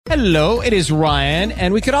Hello, it is Ryan,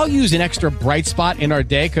 and we could all use an extra bright spot in our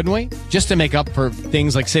day, couldn't we? Just to make up for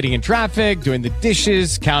things like sitting in traffic, doing the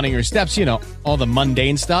dishes, counting your steps, you know, all the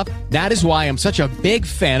mundane stuff. That is why I'm such a big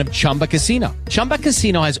fan of Chumba Casino. Chumba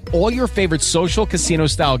Casino has all your favorite social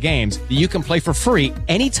casino-style games that you can play for free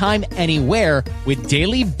anytime, anywhere with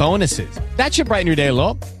daily bonuses. That should brighten your day a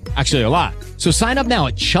little. Actually, a lot. So sign up now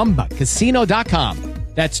at ChumbaCasino.com.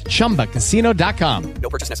 That's ChumbaCasino.com. No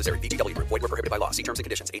purchase necessary. VGW Group. Void where prohibited by law. See terms and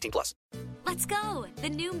conditions. 18+. Let's go! The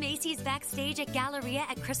new Macy's Backstage at Galleria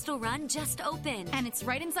at Crystal Run just opened. And it's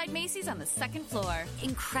right inside Macy's on the second floor.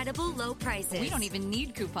 Incredible low prices. We don't even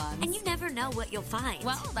need coupons. And you never know what you'll find.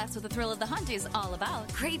 Well, that's what the thrill of the hunt is all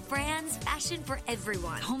about. Great brands, fashion for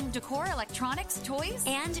everyone. Home decor, electronics, toys.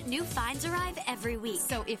 And new finds arrive every week.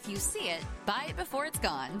 So if you see it, buy it before it's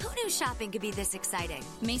gone. Who knew shopping could be this exciting?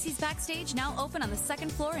 Macy's Backstage now open on the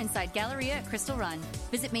second floor inside Galleria at Crystal Run.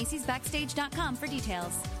 Visit Macy'sBackstage.com for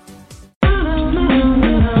details.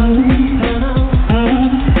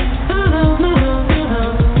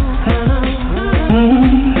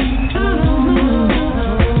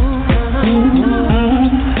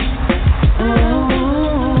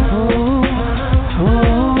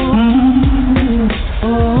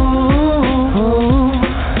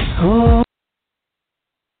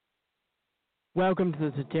 Welcome to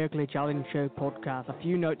the Satirically Challenged Show podcast. A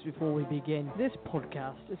few notes before we begin. This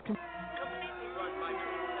podcast is...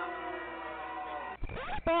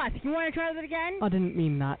 Boss, you want to try that again? I didn't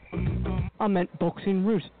mean that. I meant Boxing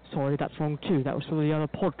Root. Sorry, that's wrong too. That was for the other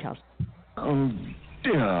podcast. Oh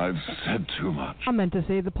dear, I've said too much. I meant to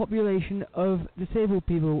say the population of disabled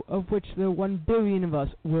people, of which there are 1 billion of us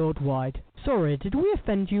worldwide. Sorry, did we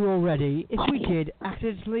offend you already? If we did,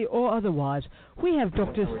 accidentally or otherwise, we have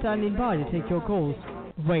doctors standing by to take your calls.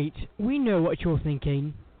 Wait, we know what you're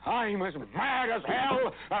thinking. I'm as mad as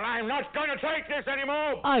hell, and I'm not going to take this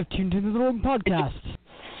anymore! I've tuned into the wrong podcast.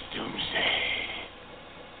 Doomsday.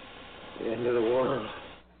 The end of the world.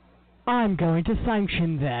 I'm going to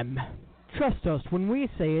sanction them. Trust us when we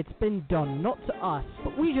say it's been done, not to us.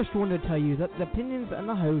 But we just want to tell you that the opinions and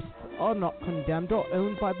the hosts are not condemned or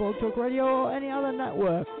owned by Blog Talk Radio or any other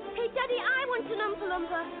network. Hey, Daddy, I want an Oompa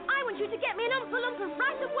Loompa. I want you to get me an Oompa Loompa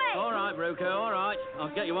right away. All right, Bruco, all right.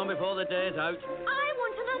 I'll get you one before the day's out. I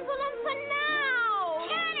want an Oompa Loompa now.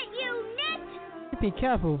 Turn it, you nit. Be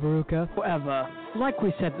careful, Veruca. However, like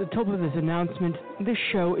we said at the top of this announcement, this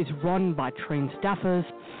show is run by trained staffers.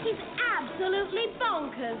 He's absolutely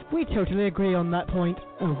bonkers. We totally agree on that point.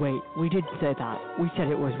 Oh wait, we did say that. We said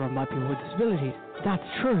it was run by people with disabilities. That's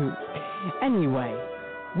true. Anyway,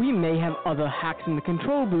 we may have other hacks in the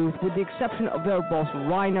control booth with the exception of their boss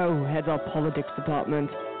Rhino, who heads our politics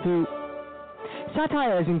department, who...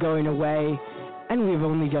 Satire isn't going away, and we've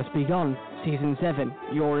only just begun. Season 7,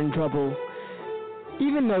 you're in trouble.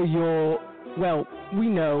 Even though you're... Well, we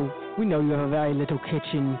know you have a very little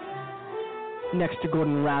kitchen next to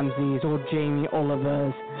Gordon Ramsay's or Jamie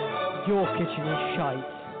Oliver's. Your kitchen is shite.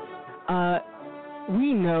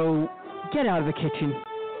 We know... Get out of the kitchen,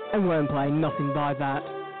 and we're implying nothing by that.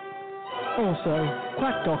 Also,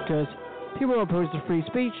 quack doctors, people opposed to free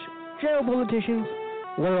speech, jail politicians,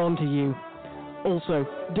 we're on to you. Also,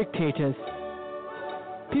 dictators.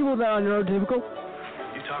 People that are neurotypical.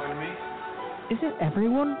 You talking to me? Is it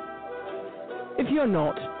everyone? If you're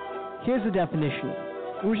not, here's the definition,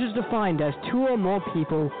 which is defined as 2 or more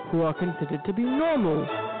people who are considered to be normal.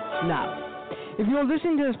 Now, if you're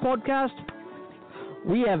listening to this podcast,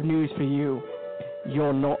 we have news for you.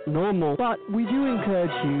 You're not normal, but we do encourage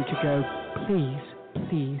you to go,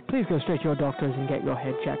 please go straight to your doctors and get your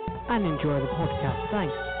head checked and enjoy the podcast.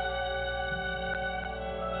 Thanks.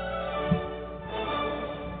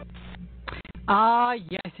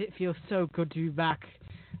 Yes, it feels so good to be back.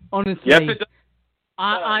 Honestly, Yes, it does.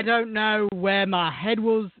 I don't know where my head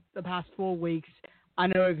was the past 4 weeks. I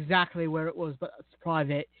know exactly where it was, but it's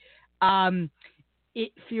private.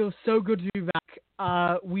 It feels so good to be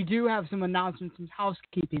back. We do have some announcements and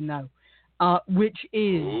housekeeping, though, which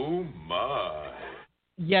is... Oh, my.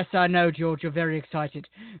 Yes, I know, George, you're very excited,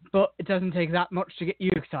 but it doesn't take that much to get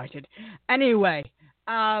you excited. Anyway,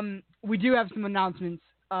 we do have some announcements,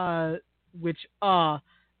 which are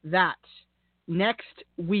that next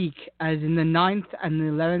week, as in the 9th and the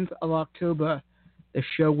 11th of October, the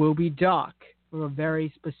show will be dark for a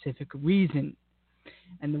very specific reason.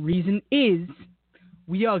 And the reason is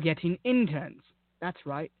we are getting interns. That's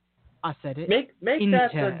right. I said it. Make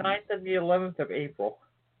interns. that the 9th and the 11th of April.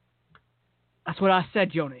 That's what I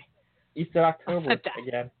said, Johnny. You said October I said that.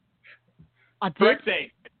 again. I did.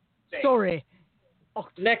 Birthday. Sorry.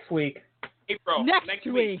 Next week. April. Next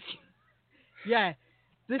week. Yeah.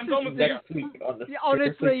 this is next week on the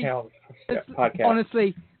honestly, Strictly Challenged podcast.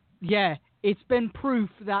 Honestly, yeah, it's been proof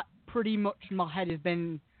that pretty much my head has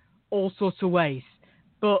been all sorts of ways.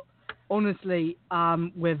 But honestly,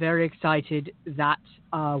 we're very excited that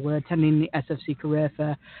we're attending the SFC Career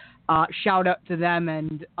Fair. Shout out to them,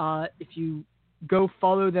 and if you go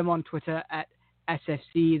follow them on Twitter at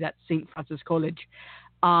SFC, that's St. Francis College.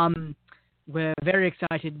 We're very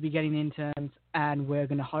excited to be getting interns, and we're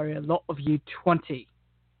going to hire a lot of you, 20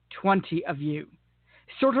 of you.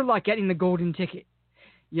 Sort of like getting the golden ticket,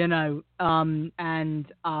 and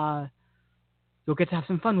you'll get to have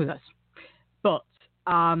some fun with us. But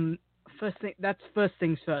first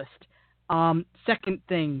things first. Second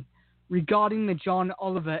thing, regarding the John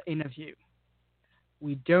Oliver interview,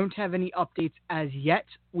 we don't have any updates as yet.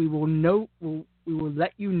 We will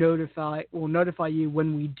let you notify. We'll notify you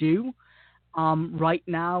when we do. Right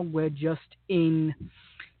now, we're in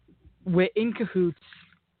cahoots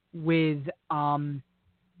with our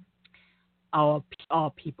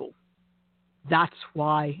people. That's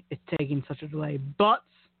why it's taking such a delay. But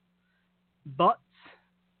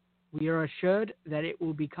we are assured that it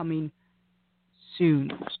will be coming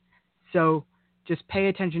soon. So just pay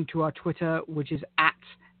attention to our Twitter, which is at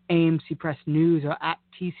AMC Press News or at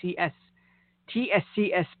TSCS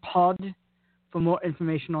Pod for more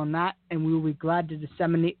information on that, and we will be glad to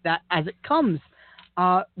disseminate that as it comes.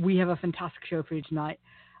 We have a fantastic show for you tonight.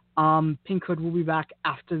 Pink Hood will be back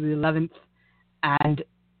after the 11th, and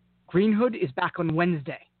Green Hood is back on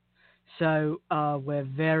Wednesday. So we're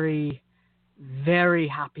very, very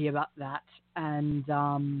happy about that. And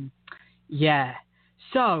yeah.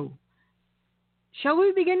 So, shall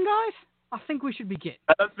we begin, guys? I think we should begin.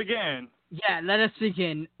 Let's begin. Yeah, let us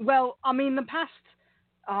begin. Well, I mean, the past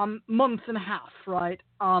month and a half, right?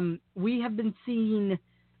 We have been seeing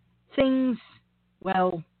things.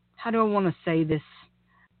 Well, how do I want to say this?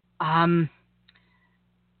 Driz,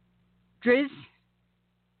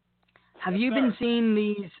 have you been seeing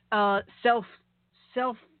these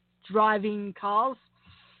self-driving cars?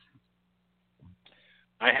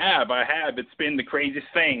 I have. It's been the craziest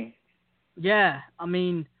thing. Yeah, I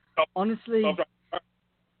mean, honestly,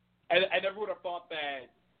 I never would have thought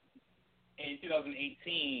that in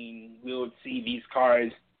 2018 we would see these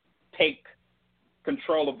cars take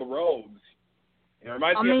control of the roads. It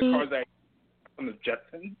reminds me of the cars that from the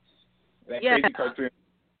Jetsons. That crazy cartoon.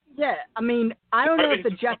 Yeah, I mean, I don't know if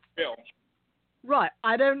the Jetsons. Right,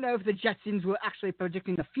 I don't know if the Jetsons were actually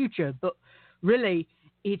predicting the future, but really,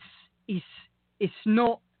 it's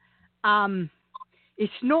not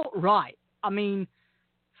right. I mean,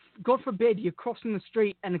 God forbid you're crossing the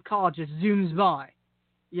street and a car just zooms by.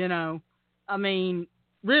 I mean,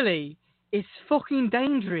 really, it's fucking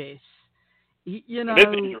dangerous.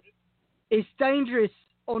 It's dangerous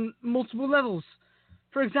on multiple levels.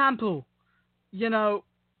 For example,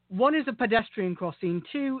 one is a pedestrian crossing.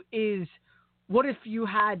 Two is, what if you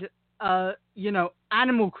had,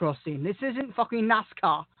 Animal Crossing? This isn't fucking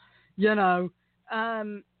NASCAR.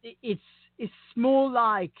 It's more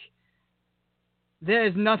like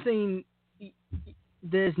there's nothing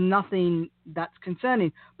that's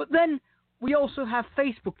concerning. But then we also have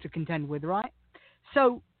Facebook to contend with, right?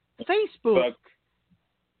 So Facebook.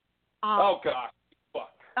 Oh God,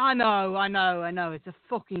 fuck. I know. It's a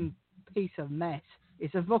fucking piece of mess.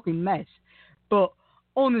 It's a fucking mess. But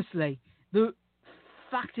honestly, the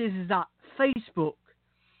fact is that Facebook,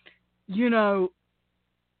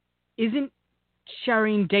 isn't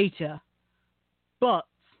sharing data, but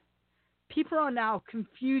people are now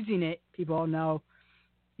confusing it. People are now,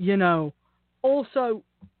 also,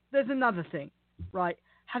 there's another thing, right?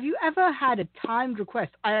 Have you ever had a timed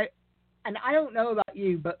request? I don't know about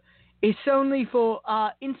you, but it's only for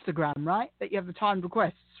Instagram, right? That you have the timed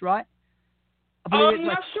requests, right? I'm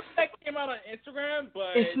not sure if that came out on Instagram,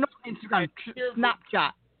 but it's not Instagram.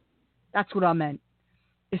 Snapchat. That's what I meant.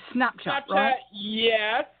 It's Snapchat, right?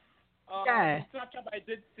 Yes. Yeah. Snapchat, I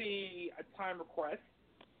did see a time request.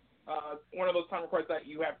 One of those time requests that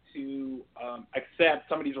you have to accept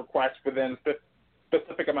somebody's request within a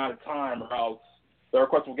specific amount of time, or else the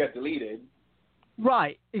request will get deleted.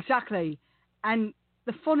 Right, exactly. And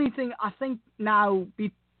the funny thing, I think now,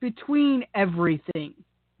 between everything,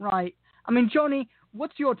 right? I mean, Johnny,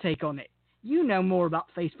 what's your take on it? You know more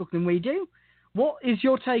about Facebook than we do. What is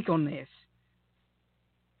your take on this?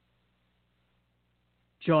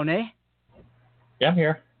 Johnny? Yeah, I'm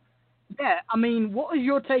here. Yeah, I mean, what is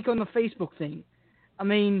your take on the Facebook thing? I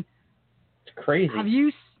mean, it's crazy.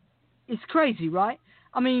 It's crazy, right?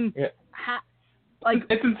 I mean, yeah.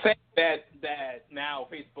 It's insane that now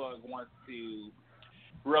Facebook wants to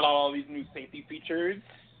roll out all these new safety features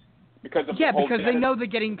because of Yeah, the whole because they know they're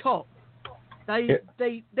getting caught. They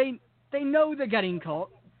know they're getting caught.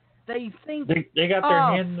 They think they got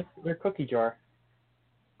their hand in their cookie jar.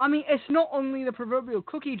 I mean, it's not only the proverbial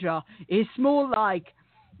cookie jar. It's more like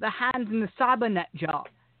the hands in the cybernet jar.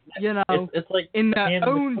 You know, it's like in their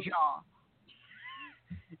own jar.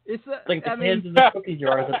 It's like the hands in the cookie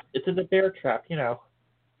jar. It's in the bear trap, you know.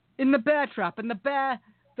 In the bear trap, and the bear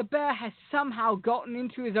has somehow gotten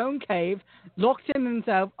into his own cave, locked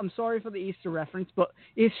himself. I'm sorry for the Easter reference, but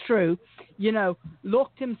it's true. You know,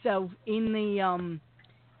 locked himself in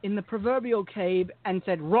the proverbial cave and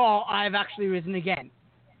said, "Raw, I have actually risen again,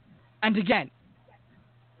 and again,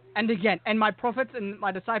 and again, and my prophets and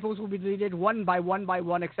my disciples will be deleted one by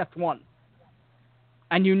one except one.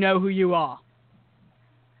 And you know who you are,"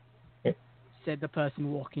 said the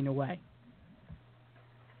person walking away.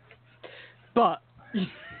 But,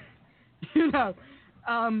 you know,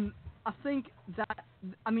 I think that,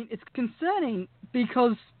 I mean, it's concerning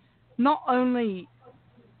because not only,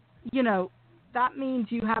 you know, that means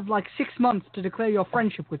you have like 6 months to declare your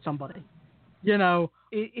friendship with somebody. You know,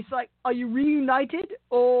 it's like, are you reunited?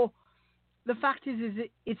 Or the fact is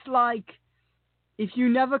it's like, if you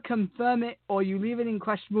never confirm it or you leave it in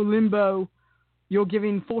questionable limbo, you're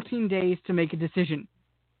given 14 days to make a decision.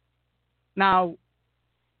 Now,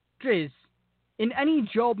 Driz, in any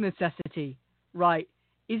job necessity, right,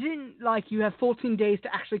 isn't like you have 14 days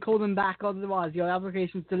to actually call them back, otherwise your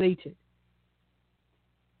application's deleted?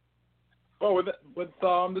 Well, with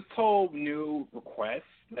this whole new request,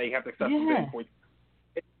 they have to accept within 14.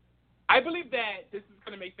 I believe that this is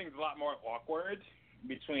going to make things a lot more awkward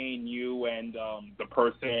between you and the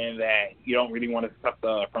person that you don't really want to accept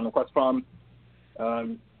the friend request from.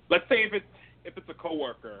 Let's say if it's a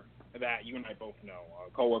coworker that you and I both know, a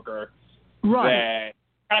coworker that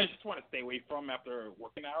kind of just want to stay away from after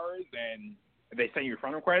working hours, and they send you a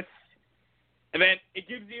friend request, and then it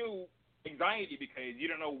gives you anxiety because you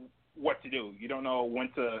don't know what to do. You don't know when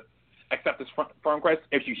to accept this friend request,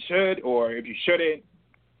 if you should or if you shouldn't.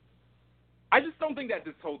 I just don't think that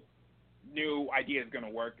this whole new idea is going to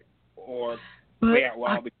work or play out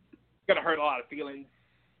well. It's going to hurt a lot of feelings.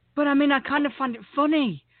 But I mean, I kind of find it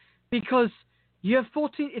funny because you have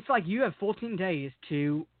 14. It's like you have 14 days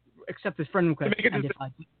to accept this friend request, and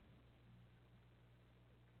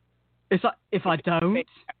if I don't,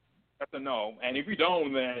 that's a no. And if you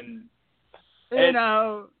don't, then you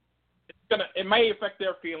know, it may affect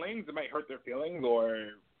their feelings. It might hurt their feelings, or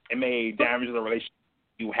it may damage the relationship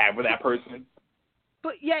you have with that person.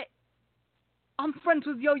 But yet, I'm friends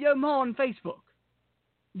with Yo-Yo Ma on Facebook,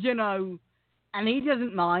 you know, and he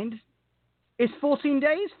doesn't mind. It's 14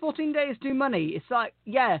 days. 14 days do money. It's like,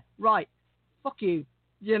 yeah, right. Fuck you,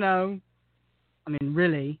 you know. I mean,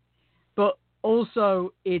 really. But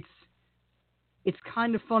also, it's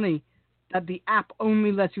kind of funny that the app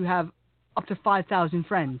only lets you have up to 5,000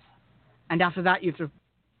 friends. And after that, you have to,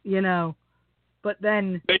 you know. But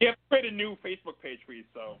then... You have to create a new Facebook page for you,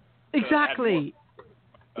 so... Exactly.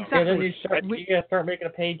 Exactly. Yeah, then you gotta start making a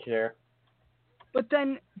page there. But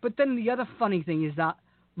then the other funny thing is that,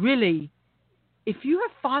 really, if you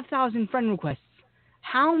have 5,000 friend requests,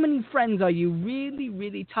 how many friends are you really,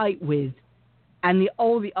 really tight with, and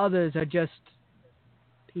all the others are just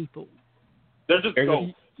people? They're just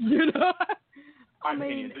ghosts. You know? I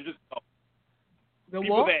mean, they're just ghosts. The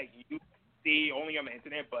people what? that you see only on the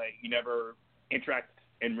internet, but you never interact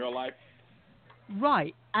in real life.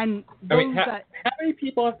 Right, and I mean, how many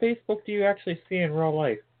people on Facebook do you actually see in real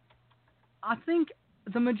life? I think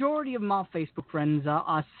the majority of my Facebook friends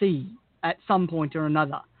I see at some point or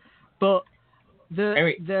another, but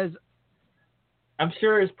there's... I'm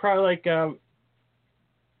sure it's probably like 4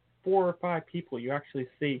 or 5 people you actually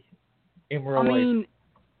see in real life. I mean,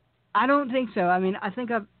 I don't think so. I mean, I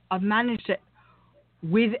think I've managed to,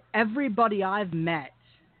 with everybody I've met,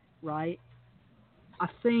 right? I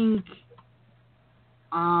think,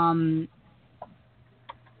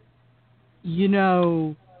 you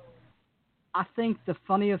know, I think the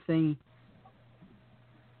funnier thing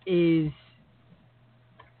is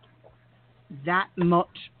that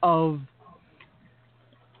much of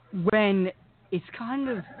when it's kind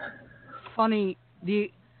of funny.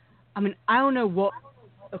 I mean, I don't know what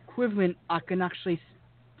equivalent I can actually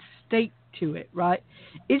state to it, right?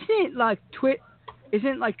 Isn't it like trick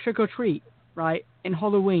or treat, right? In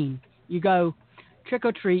Halloween, you go trick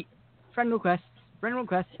or treat, friend requests, friend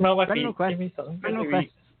requests, friend requests, friend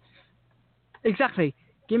requests. Exactly.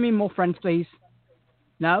 Give me more friends, please.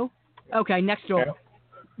 No? Okay, next door.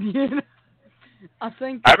 I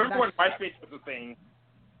think. I remember when MySpace was a thing.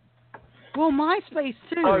 Well, MySpace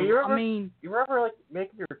too. Oh, you remember like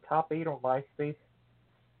making your top 8 on MySpace?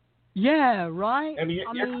 Yeah, right. I mean,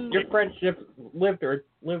 your friendship lived or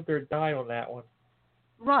died on that one.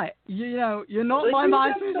 Right. You know, you're not my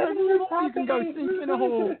MySpace anymore. You can go sink in a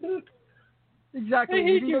hole. Exactly.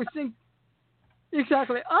 You can go sink.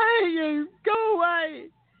 Exactly. I hate you. Go away.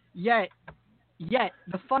 Yet,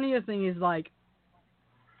 the funnier thing is, like,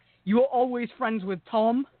 you were always friends with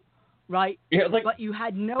Tom, right? Yeah, but you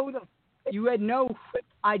had no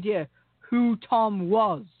idea who Tom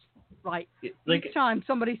was, right? Each time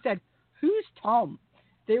somebody said, "Who's Tom?"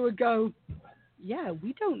 they would go, "Yeah,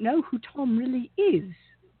 we don't know who Tom really is."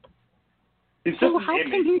 It's so just how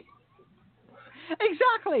an can he?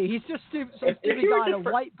 Exactly. He's just some stupid guy on a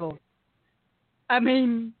whiteboard. I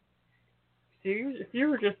mean, if you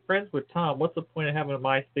were just friends with Tom, what's the point of having a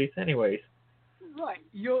MySpace anyways? Right.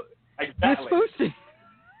 You're Exactly. supposed to.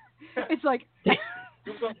 It's like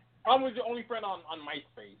Tom was your only friend on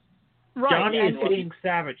MySpace. Right. Johnny is being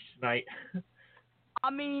savage tonight.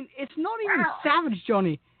 I mean, it's not even savage,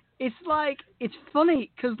 Johnny. It's like, it's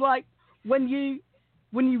funny because, like, when you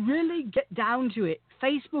really get down to it,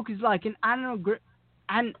 Facebook is like an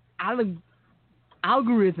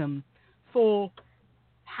algorithm for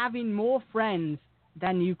having more friends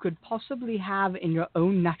than you could possibly have in your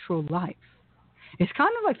own natural life. It's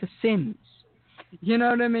kind of like The Sims. You know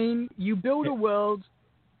what I mean? You build a world,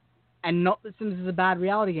 and not that Sims is a bad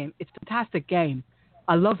reality game. It's a fantastic game.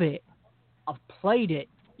 I love it. I've played it.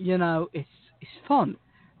 You know, it's fun.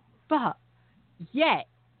 But yet,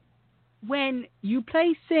 when you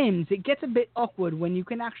play Sims, it gets a bit awkward when you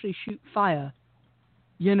can actually shoot fire.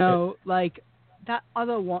 You know, like that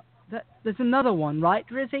other one. There's another one, right,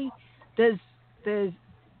 Drizzy? There's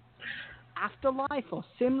Afterlife or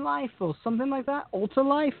Sim Life or something like that, Alter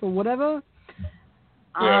Life or whatever.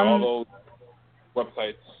 Yeah, all those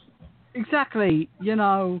websites. Exactly. You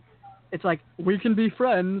know, it's like, we can be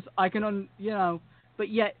friends. I can, you know, but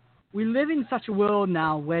yet we live in such a world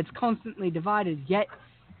now where it's constantly divided. Yet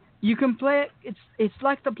you can play it. It's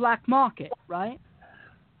like the black market, right?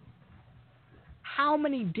 How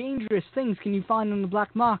many dangerous things can you find on the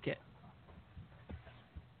black market?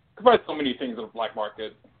 You can find so many things on the black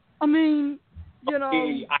market. I mean, you know,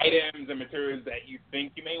 items and materials that you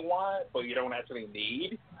think you may want, but you don't actually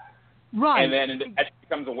need. Right. And then it actually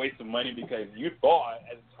becomes a waste of money because you thought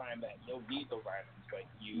at the time that you'll need those items, but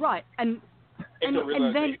you right, and then that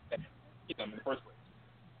you need them in the first place.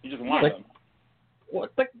 You just want them.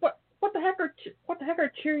 What the heck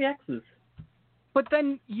are Cherry X's? But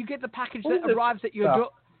then you get the package that arrives at your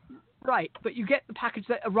door. Right, but you get the package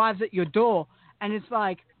that arrives at your door, and it's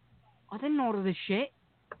like, I didn't order this shit.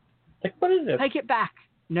 Like, what is this? Take it back.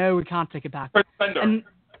 No, we can't take it back. And,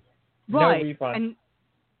 right, no refund. And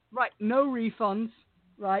right, no refunds.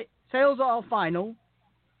 Right, sales are all final.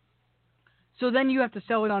 So then you have to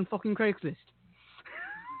sell it on fucking Craigslist.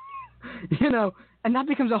 You know, and that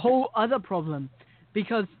becomes a whole other problem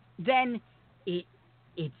because then it's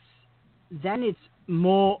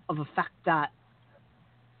more of a fact that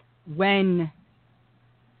when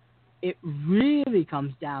it really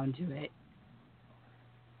comes down to it,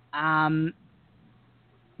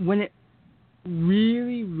 when it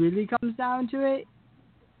really, really comes down to it,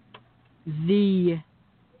 the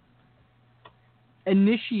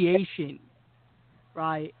initiation,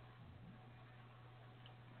 right,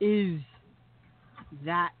 is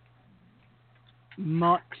that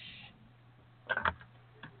much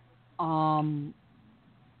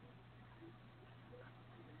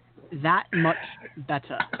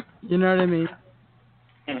better. You know what I mean?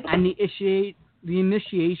 And the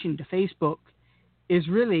initiation to Facebook is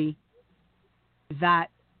really that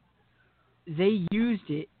they used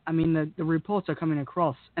it. I mean, the reports are coming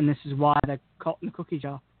across, and this is why they're caught in the cookie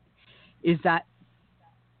jar, is that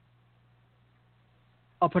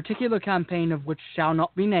a particular campaign of which shall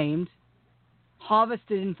not be named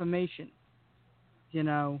harvested information, you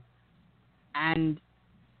know, and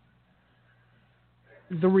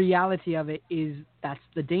the reality of it is that's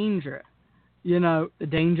the danger. You know, the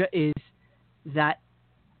danger is that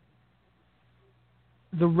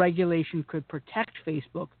the regulation could protect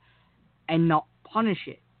Facebook and not punish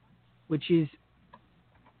it, which is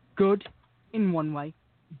good in one way,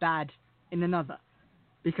 bad in another,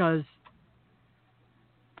 because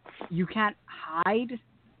you can't hide,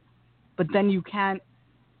 but then you can't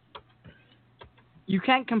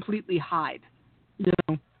completely hide, you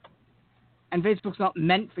know, and Facebook's not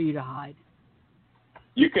meant for you to hide.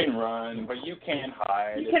 You can run, but you can't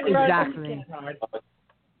hide. Exactly.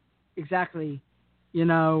 Exactly. You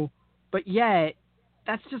know, but yeah,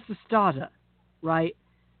 that's just the starter, right?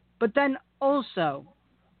 But then also,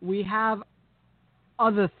 we have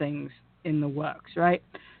other things in the works, right?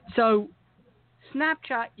 So,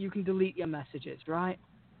 Snapchat, you can delete your messages, right?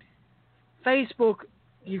 Facebook,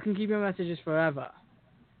 you can keep your messages forever.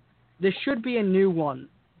 There should be a new one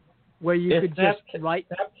where you could just write.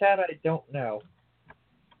 Snapchat, I don't know.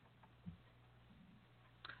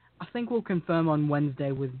 I think we'll confirm on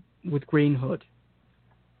Wednesday with Green Hood.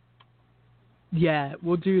 Yeah,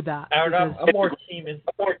 we'll do that. I'm more team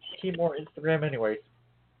Instagram anyways.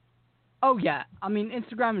 Oh yeah, I mean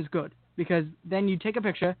Instagram is good because then you take a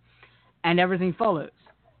picture and everything follows.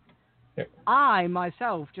 Yep. I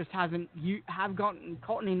myself just have gotten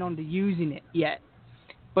cottoning onto using it yet,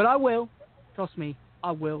 but I will. Trust me,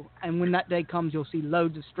 I will. And when that day comes, you'll see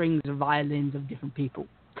loads of strings of violins of different people.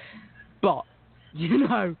 But you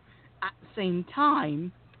know, at the same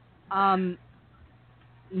time, Driz,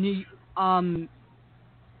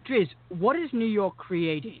 what is New York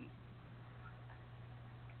creating?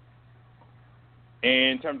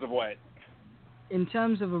 In terms of what? In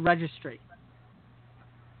terms of a registry.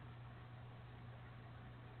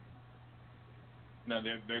 No,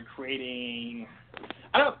 they're creating.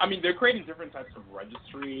 They're creating different types of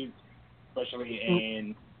registries, especially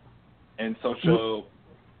in social.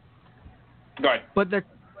 Go ahead. But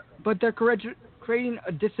they're creating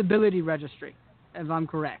a disability registry, if I'm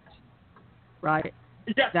correct, right?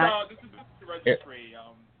 Yes, this is the registry.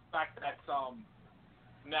 The fact that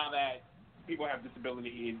now that people have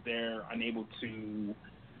disabilities, they're unable to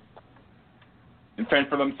fend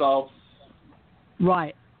for themselves.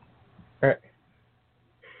 Right.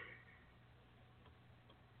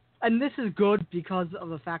 And this is good because of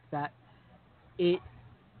the fact that it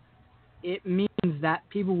means that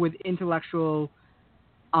people with intellectual,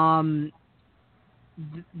 they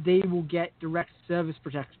will get direct service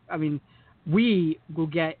protection. I mean, we will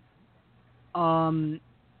get a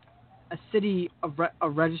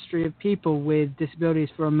registry of people with disabilities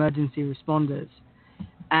for emergency responders,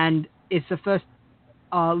 and it's the first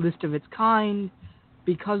list of its kind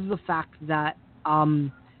because of the fact that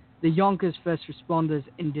the Yonkers First Responders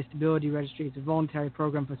in Disability Registry is a voluntary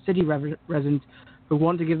program for city residents who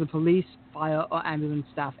want to give the police, fire, or ambulance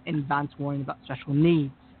staff in advance warning about special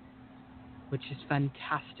needs, which is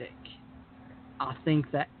fantastic. I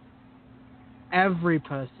think that every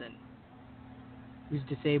person who's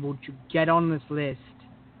disabled should get on this list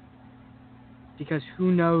because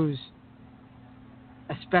who knows,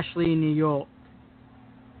 especially in New York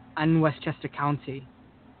and Westchester County,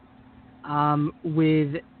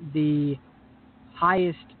 with the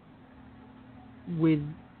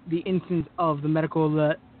instance of the medical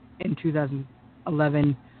alert in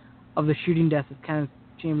 2011 of the shooting death of Kenneth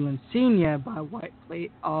Chamberlain Sr. by White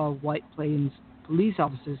Plains police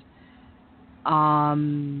officers.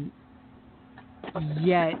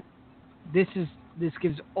 Yet this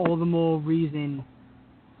gives all the more reason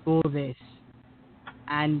for this,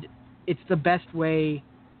 and it's the best way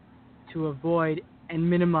to avoid and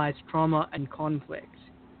minimize trauma and conflict,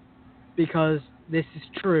 because this is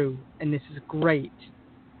true and this is great.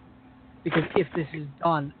 Because if this is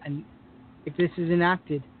done and if this is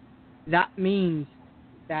enacted, that means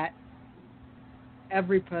that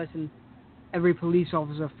every person, every police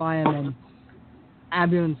officer, fireman,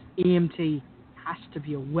 ambulance, EMT has to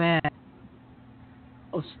be aware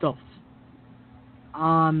of stuff.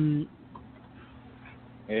 Yeah,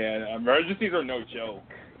 emergencies are no joke.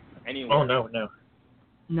 Anyway. Oh, no.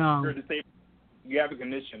 No. You're disabled, you have a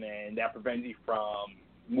condition, and that prevents you from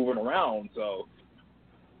moving around. So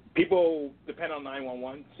people depend on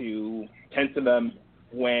 911 to tend to them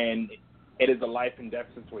when it is a life and death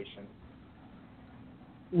situation.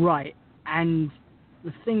 Right. And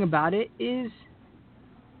the thing about it is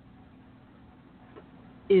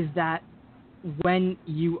that when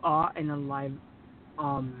you are in a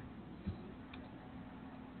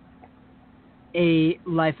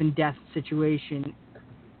life and death situation,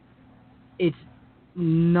 it's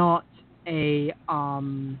not a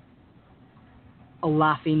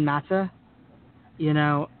laughing matter, you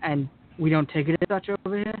know, and we don't take it as such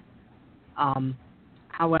over here.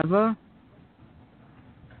 However,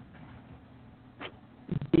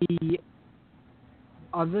 the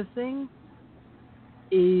other thing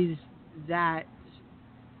is that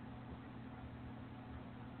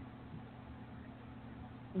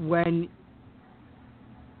when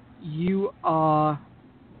you are,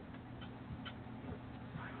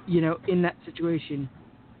 you know, in that situation,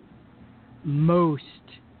 most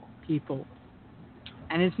people,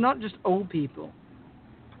 and it's not just old people,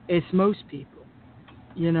 it's most people,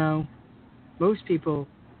 you know, most people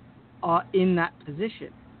are in that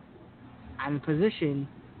position. And the position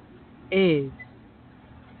is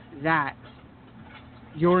that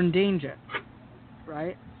you're in danger,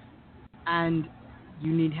 right? And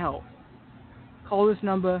you need help. call this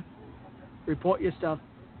number, report your stuff.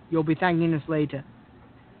 You'll be thanking us later.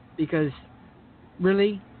 Because,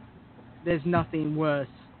 really, there's nothing worse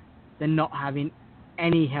than not having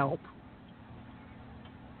any help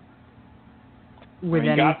with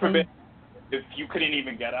anything. God forbid, if you couldn't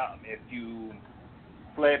even get up, if you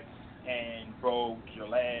slipped and broke your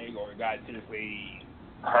leg or got seriously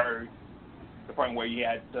hurt to the point where you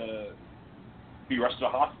had to be rushed to the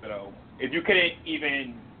hospital, if you couldn't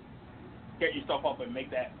even get yourself up and make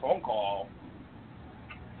that phone call,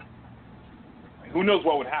 who knows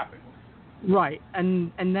what would happen? Right,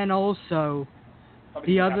 and then also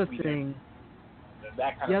the other thing.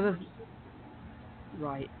 That kind of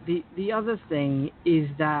right. The other thing is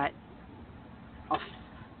that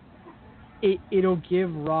it'll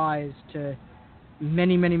give rise to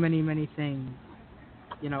many things.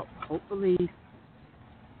 You know, hopefully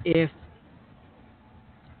it's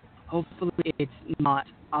not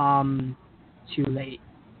too late.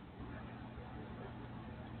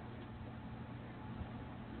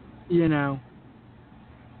 You know,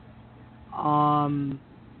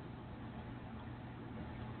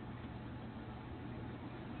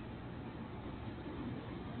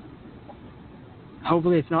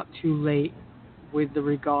 hopefully it's not too late with the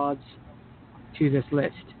regards to this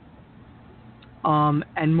list.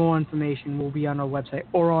 And more information will be on our website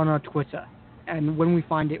or on our Twitter. And when we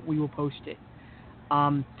find it, we will post it.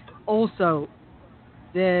 Also,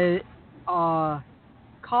 there are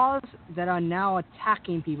cars that are now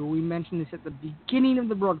attacking people. We mentioned this at the beginning of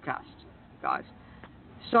the broadcast, guys.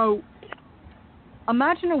 So,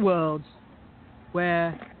 imagine a world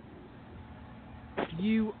where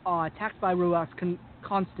you are attacked by robots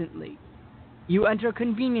constantly. You enter a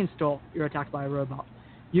convenience store, you're attacked by a robot.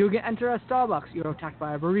 You enter a Starbucks, you're attacked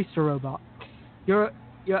by a barista robot. You're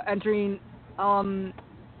entering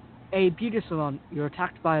a beauty salon, you're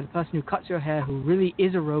attacked by the person who cuts your hair, who really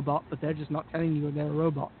is a robot, but they're just not telling you they're a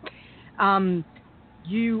robot.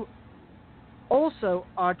 You also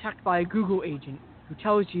are attacked by a Google agent who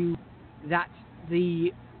tells you that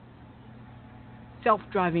the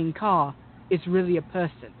self-driving car is really a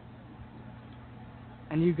person.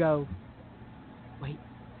 And you go, wait,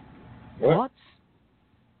 what?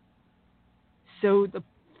 So the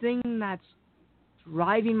thing that's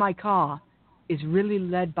driving my car is really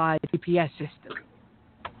led by a GPS system.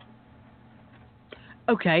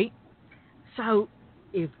 Okay, so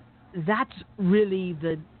if that's really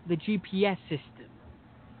the GPS system,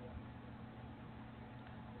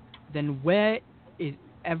 then where is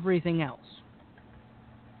everything else?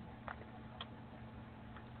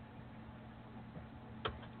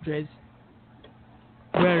 Driz,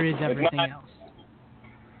 where is everything else?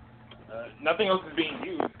 Nothing else is being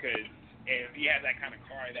used, because if you have that kind of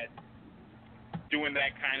car that's doing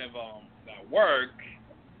that kind of that work,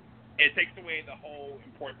 it takes away the whole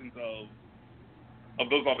importance of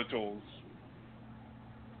those other tools.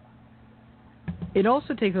 It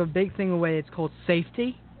also takes a big thing away. It's called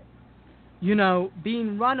safety. You know,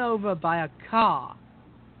 being run over by a car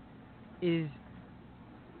is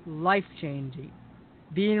life-changing.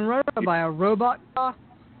 Being run over by a robot car,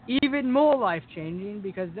 even more life-changing,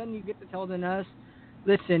 because then you get to tell the nurse,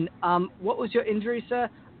 listen, what was your injury, sir?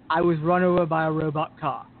 I was run over by a robot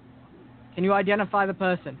car. Can you identify the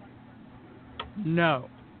person? No.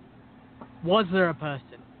 Was there a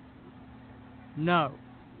person? No.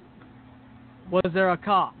 Was there a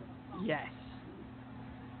car? Yes.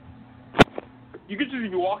 You could just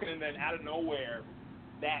be walking and then out of nowhere,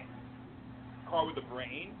 that car with the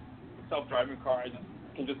brain, self-driving car,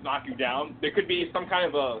 can just knock you down. There could be some kind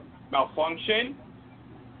of a malfunction,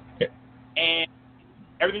 and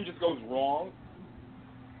everything just goes wrong.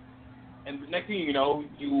 And the next thing you know,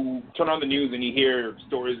 you turn on the news and you hear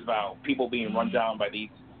stories about people being run down by these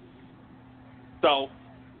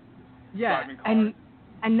self-driving cars.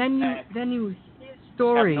 And then you hear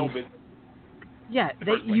stories.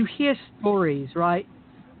 You hear stories, right?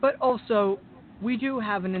 But also, we do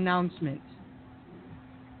have an announcement,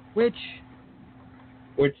 which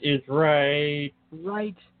is right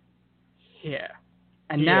here.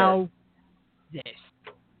 And now, this.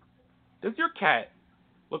 Does your cat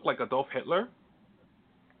look like Adolf Hitler?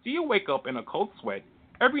 Do you wake up in a cold sweat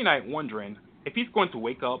every night wondering if he's going to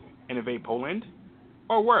wake up and invade Poland?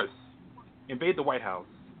 Or worse, invade the White House?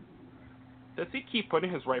 Does he keep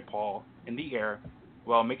putting his right paw in the air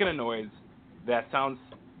while making a noise that sounds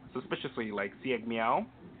suspiciously like Sieg Meow?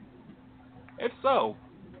 If so,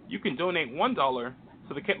 you can donate $1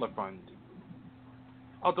 to the Kittler Fund.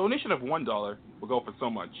 A donation of $1 will go for so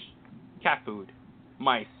much: cat food,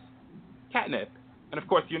 mice, catnip, and of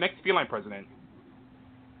course your next feline president.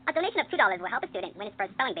 A donation of $2 will help a student win his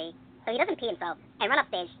first spelling bee. so he doesn't pee himself and run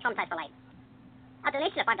upstage traumatized for life. A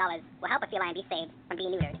donation of $5 will help a feline be saved from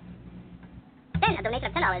being neutered. Then a donation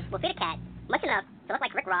of $10 will feed a cat much enough to look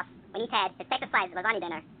like Rick Ross when he's had his sacrificed lasagna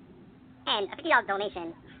dinner. And a $50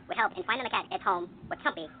 donation will help in finding the cat at home with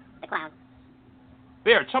Chumpy the clown.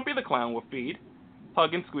 There, Chumpy the clown will feed,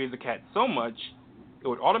 hug, and squeeze the cat so much it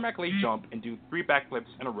would automatically jump and do 3 backflips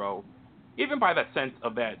in a row, even by that sense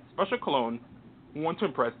of that special cologne who want to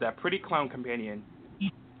impress that pretty clown companion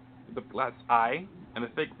with the glass eye and the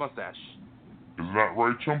thick mustache. Is that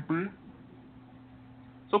right, Chumpy?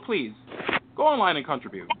 So please, go online and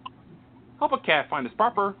contribute. Help a cat find its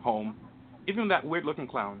proper home, even that weird-looking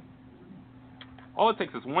clown. All it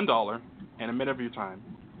takes is $1 and a minute of your time.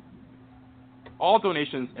 All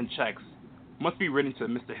donations and checks must be written to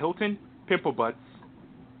Mr. Hilton Pimplebutts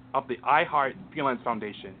of the I Heart Felines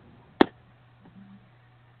Foundation.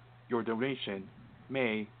 Your donation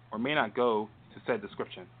may or may not go to said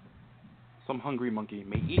description. Some hungry monkey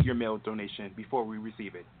may eat your mail donation before we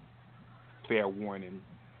receive it. Fair warning.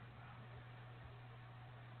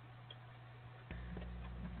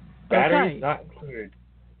 Batteries not included.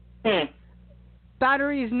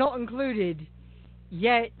 Battery is not included,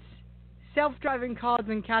 yet self-driving cars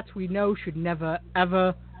and cats we know should never,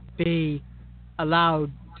 ever be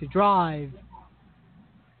allowed to drive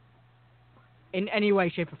in any way,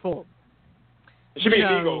 shape, or form. It should be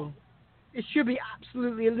illegal. It should be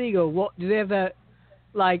absolutely illegal. What do they have a,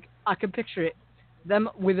 like, I can picture it, them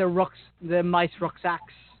with the mice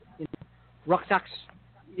rucksacks,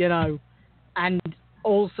 and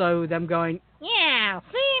also them going, yeah,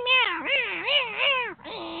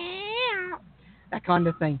 that kind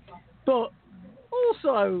of thing. But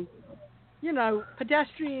also,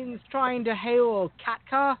 pedestrians trying to hail a cat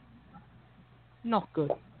car, not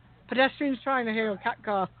good. Pedestrians trying to hail a cat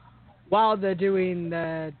car while they're doing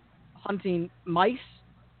the hunting mice,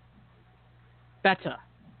 better.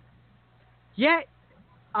 Yet,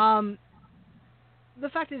 the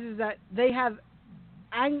fact is that they have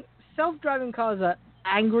self-driving cars are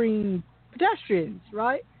angering pedestrians,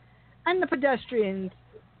 right? And the pedestrians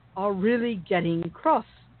are really getting cross.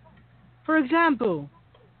 For example,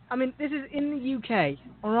 this is in the UK,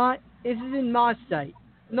 alright? This is in my state,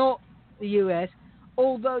 not the US,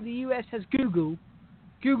 although the US has Google.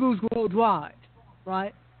 Google's worldwide,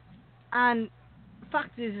 right? And the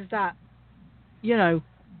fact is that,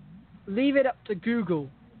 leave it up to Google.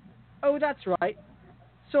 Oh, that's right.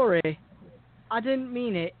 Sorry, I didn't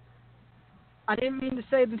mean it. I didn't mean to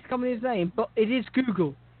say the company's name, but it is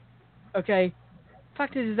Google. Okay?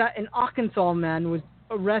 Fact is that an Arkansas man was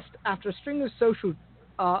arrested after a string of social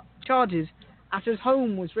charges after his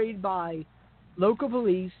home was raided by local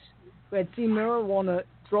police who had seen marijuana,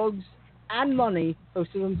 drugs, and money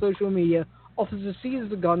posted on social media. Officers seized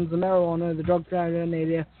the guns, the marijuana, the drug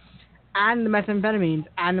paraphernalia, and the methamphetamines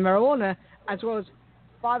and the marijuana, as well as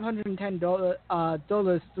 $510,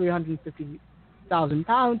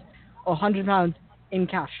 £350,000, or £100 in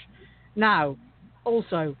cash. Now,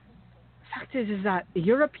 also, the fact is that the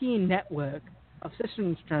European network of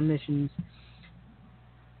systems transmissions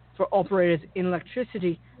for operators in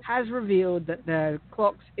electricity has revealed that their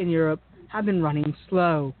clocks in Europe have been running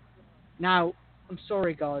slow. Now, I'm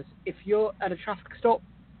sorry, guys, if you're at a traffic stop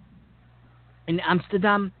in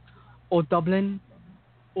Amsterdam or Dublin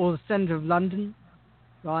or the centre of London,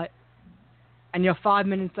 right, and you're 5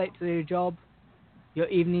 minutes late to your job, your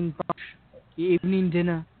evening brunch, your evening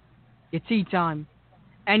dinner, your tea time,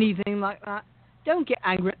 anything like that, don't get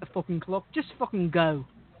angry at the fucking clock. Just fucking go.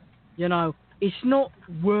 It's not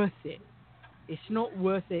worth it. It's not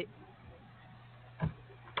worth it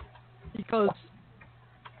because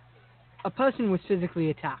a person was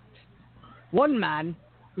physically attacked. One man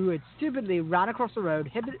who had stupidly ran across the road,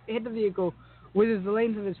 hit the vehicle with the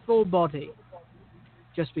length of his full body,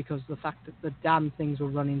 just because of the fact that the damn things were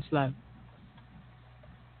running slow.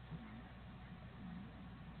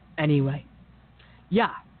 Anyway,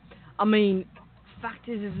 yeah, fact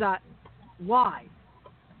is that why?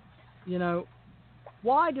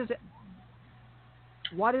 Why does it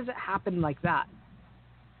happen like that?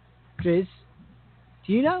 Driz,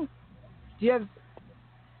 do you know? Do you have?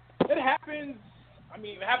 It happens.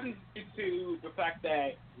 It happens due to the fact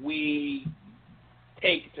that we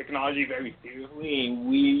take technology very seriously, and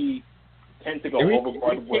we tend to go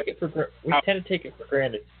overboard with. We tend to take it for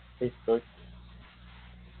granted, basically.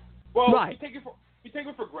 Well, right. we take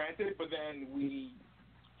it for granted, but then we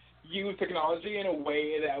use technology in a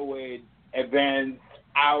way that would advance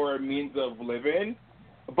our means of living,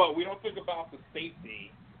 but we don't think about the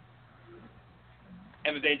safety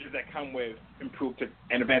and the dangers that come with improved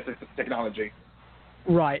and advanced technology.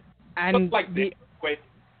 Right. And with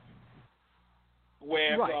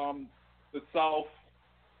with Right. the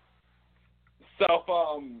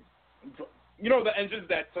the engines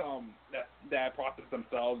that process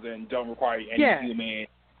themselves and don't require any human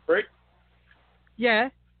effort. Yeah.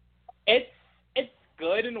 It's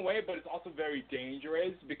good in a way, but it's also very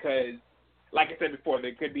dangerous because, like I said before,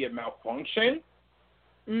 there could be a malfunction.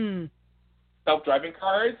 Self-driving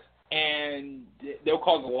cars, and they'll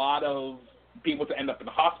cause a lot of people to end up in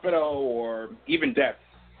the hospital or even deaths.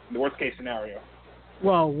 In the worst case scenario.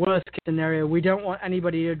 Well, worst case scenario, we don't want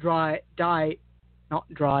anybody to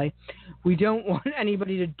We don't want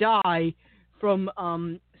anybody to die from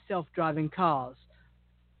self-driving cars.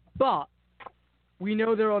 But we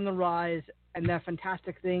know they're on the rise and they're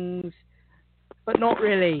fantastic things, but not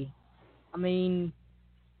really. I mean,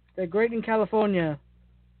 they're great in California.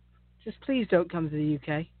 Just please don't come to the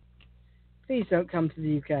UK. Please don't come to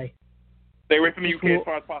the UK. Stay away from the UK as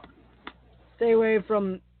far as possible. Stay away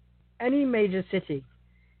from any major city.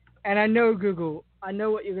 And I know, Google, I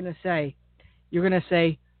know what you're going to say. You're going to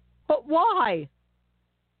say, but why?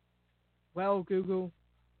 Well, Google,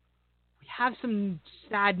 we have some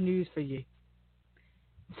sad news for you.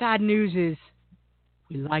 Sad news is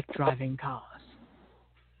we like driving cars.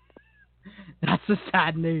 That's the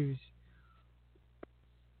sad news.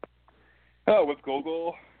 Oh, with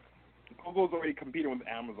Google, Google's already competing with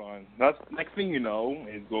Amazon. That's next thing you know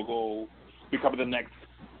is Google becoming the next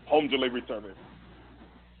home delivery service.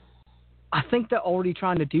 I think they're already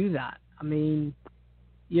trying to do that. I mean,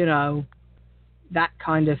 that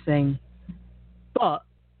kind of thing. But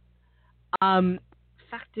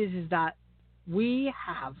fact is that we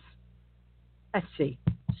have, let's see,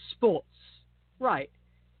 sports. Right.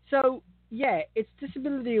 So, yeah, it's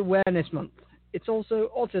Disability Awareness Month. It's also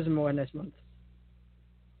Autism Awareness Month.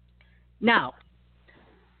 Now,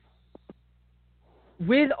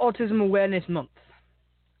 with Autism Awareness Month,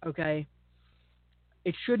 okay,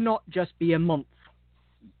 it should not just be a month.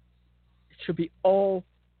 It should be all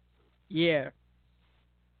year.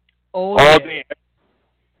 All day.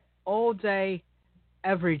 All day,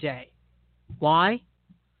 every day. Why?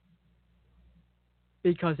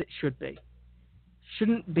 Because it should be.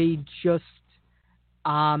 Shouldn't be just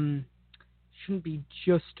 1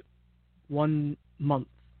 month.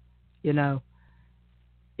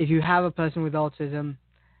 If you have a person with autism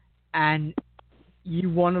and you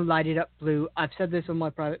want to light it up blue, I've said this on my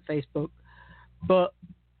private Facebook, but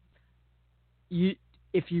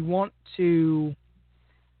if you want to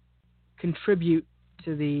contribute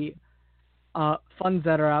to the funds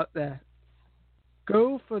that are out there,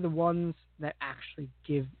 go for the ones that actually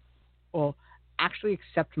give or actually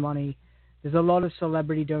accept money. There's a lot of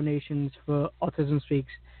celebrity donations for Autism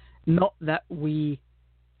Speaks. Not that we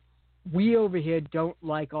over here don't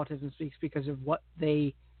like Autism Speaks because of what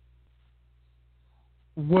they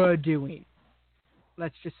were doing.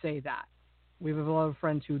 Let's just say that. We have a lot of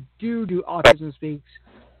friends who do Autism Speaks.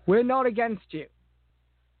 We're not against you.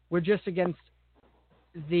 We're just against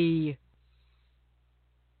the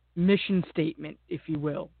mission statement, if you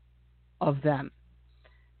will, of them.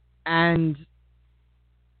 And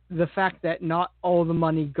the fact that not all the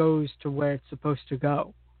money goes to where it's supposed to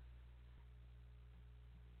go.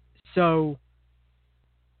 So,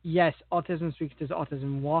 yes, Autism Speaks does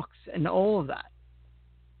autism walks and all of that.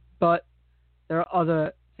 But there are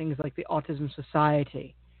other things like the Autism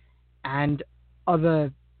Society and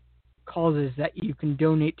other causes that you can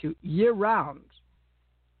donate to year-round.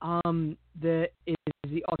 There is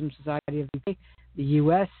the Autism Society of the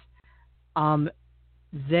U.S.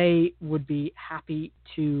 They would be happy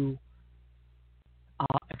to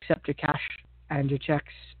accept your cash and your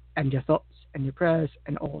checks and your thoughts and your prayers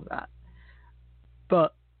and all of that.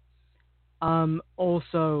 But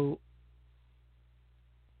also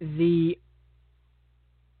the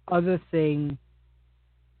other thing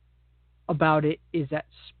about it is that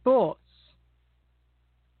sports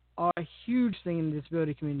are a huge thing in the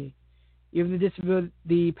disability community. You have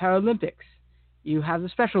the Paralympics. You have the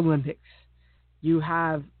Special Olympics. You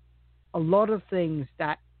have a lot of things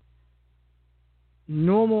that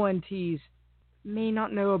normal NTs may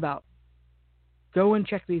not know about. Go and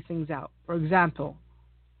check these things out. For example,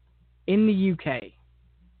 in the UK,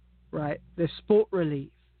 right, there's Sport Relief,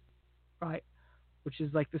 right, which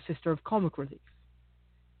is like the sister of Comic Relief.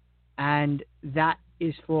 And that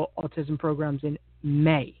is for autism programs in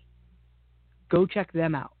May. Go check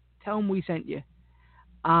them out. Tell them we sent you.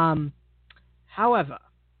 However,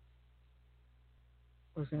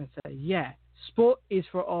 I was going to say, yeah, sport is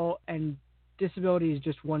for all, and disability is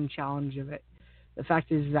just one challenge of it. The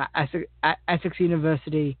fact is that at Essex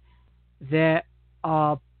University, there's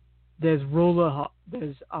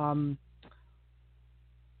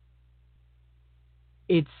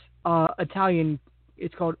it's Italian.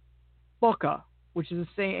 It's called bocca, which is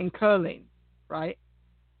the same in curling, right?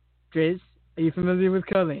 Driz, are you familiar with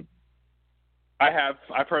curling? I have.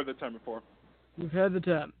 I've heard the term before. You've heard the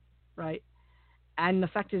term, right? And the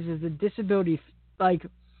fact is the disability, like,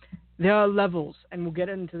 there are levels, and we'll get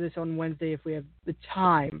into this on Wednesday if we have the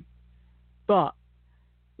time, but,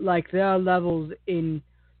 like, there are levels in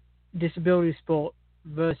disability sport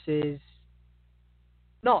versus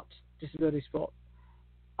not disability sport.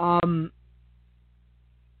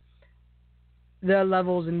 There are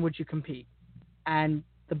levels in which you compete, and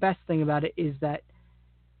the best thing about it is that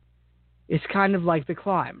it's kind of like the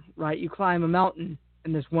climb, right? You climb a mountain,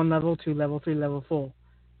 and there's 1 level, 2 level, 3 level, 4.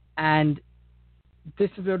 And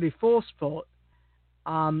disability for sport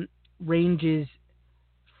ranges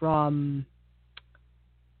from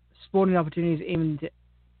sporting opportunities even to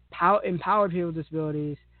empowered people with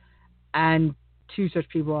disabilities, and 2 such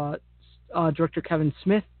people are Director Kevin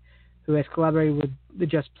Smith, who has collaborated with the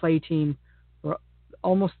Just Play team for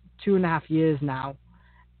almost 2.5 years now,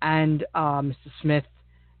 and Mr. Smith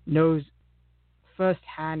knows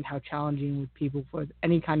firsthand how challenging with people with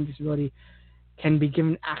any kind of disability can be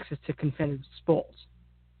given access to competitive sports,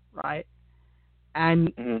 right?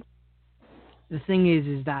 And the thing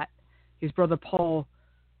is that his brother Paul,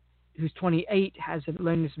 who's 28, has a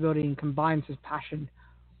learning disability and combines his passion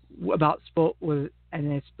about sport with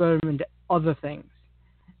and it's spurred him into other things.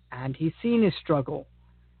 And he's seen his struggle,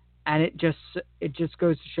 and it just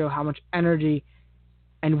goes to show how much energy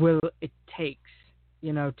and will it takes,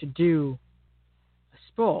 to do a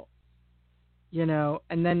sport,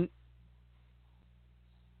 and then,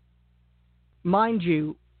 mind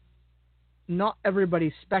you, not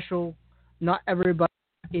everybody's special, not everybody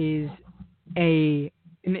is an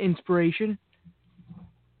inspiration,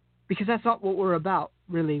 because that's not what we're about,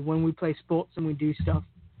 really, when we play sports and we do stuff.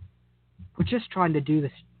 We're just trying to do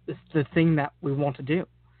the thing that we want to do.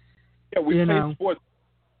 Yeah, we play sports,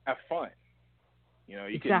 have fun. You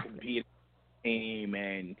exactly. Can compete in a team,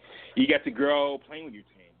 and you get to grow playing with your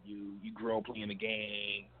team. You grow playing the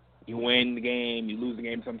game. You win the game, you lose the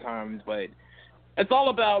game sometimes, but it's all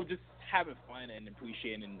about just having fun and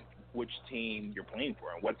appreciating which team you're playing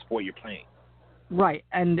for and what sport you're playing. Right,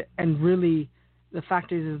 and really, the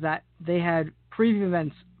fact is that they had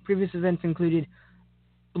previous events included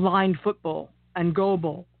blind football and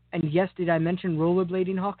goalball, and yes, did I mention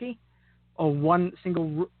rollerblading hockey, or one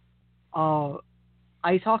single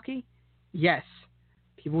ice hockey? Yes,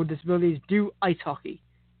 people with disabilities do ice hockey,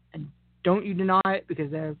 and don't you deny it,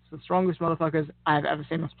 because they're the strongest motherfuckers I've ever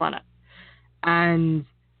seen on this planet. And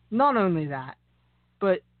not only that,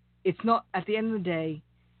 but it's not, at the end of the day,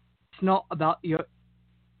 it's not about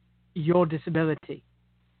your disability.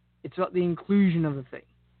 It's about the inclusion of the thing,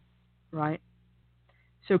 right?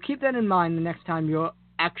 So keep that in mind the next time you're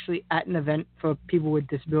actually at an event for people with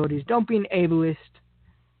disabilities. Don't be an ableist.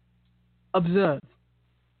 Observe.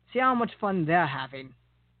 See how much fun they're having.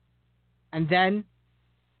 And then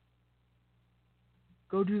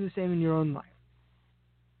go do the same in your own life.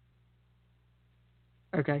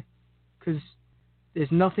 Okay? Because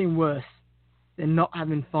there's nothing worse than not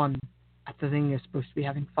having fun at the thing you're supposed to be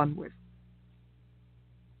having fun with.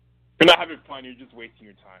 You're not having fun, you're just wasting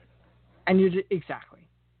your time. And you're just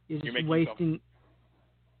wasting...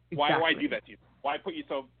 Why do that to you? Why put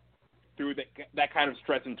yourself through that kind of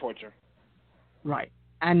stress and torture? Right.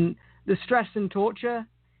 And the stress and torture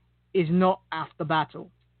is not after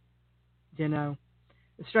battle. The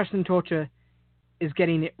stress and torture is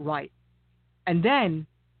getting it right. And then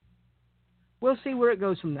we'll see where it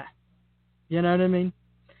goes from there. You know what I mean?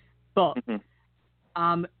 But,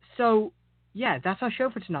 so, yeah, that's our show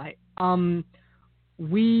for tonight.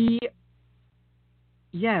 We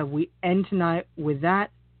end tonight with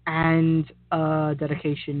that and a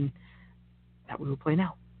dedication that we will play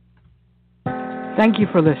now. Thank you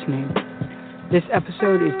for listening. This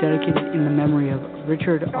episode is dedicated in the memory of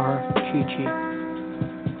Richard R. Chi-Chi.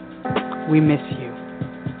 We miss you.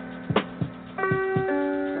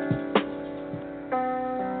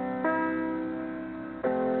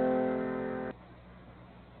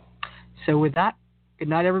 So with that, good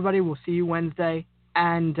night, everybody. We'll see you Wednesday.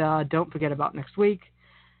 And don't forget about next week.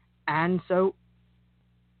 And so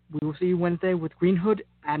we will see you Wednesday with Green Hood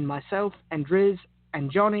and myself and Driz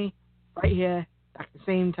and Johnny right here back at the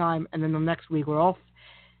same time. And then the next week we're off.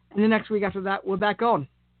 And the next week after that we're back on.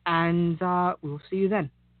 And we will see you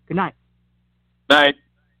then. Good night. Night.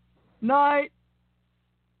 Night.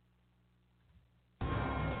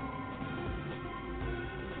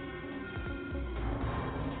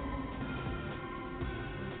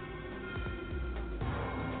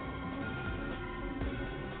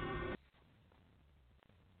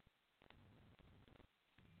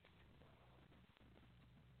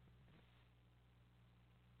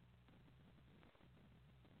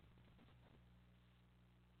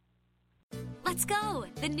 Let's go.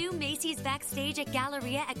 The new Macy's Backstage at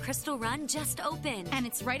Galleria at Crystal Run just opened. And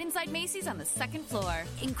it's right inside Macy's on the second floor.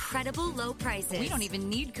 Incredible low prices. We don't even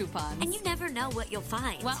need coupons. And you never know what you'll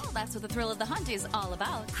find. Well, that's what the thrill of the hunt is all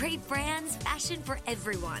about. Great brands, fashion for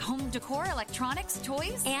everyone. Home decor, electronics,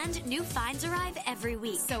 toys. And new finds arrive every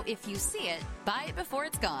week. So if you see it, buy it before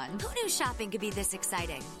it's gone. Who knew shopping could be this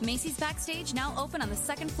exciting? Macy's Backstage now open on the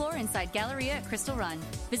second floor inside Galleria at Crystal Run.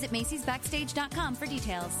 Visit macy'sbackstage.com for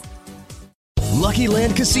details. Lucky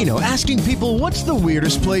Land Casino, asking people, what's the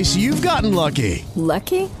weirdest place you've gotten lucky?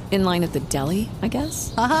 Lucky? In line at the deli, I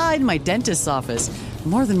guess? Aha, in my dentist's office.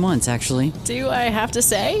 More than once, actually. Do I have to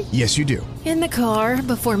say? Yes, you do. In the car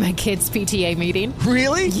before my kids' PTA meeting.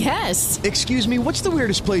 Really? Yes. Excuse me, what's the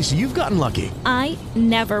weirdest place you've gotten lucky? I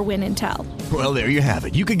never win and tell. Well, there you have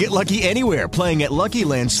it. You can get lucky anywhere, playing at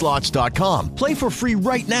LuckyLandSlots.com. Play for free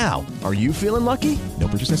right now. Are you feeling lucky? No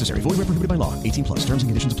purchase necessary. Void where prohibited by law. 18+. Terms and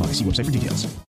conditions apply. See website for details.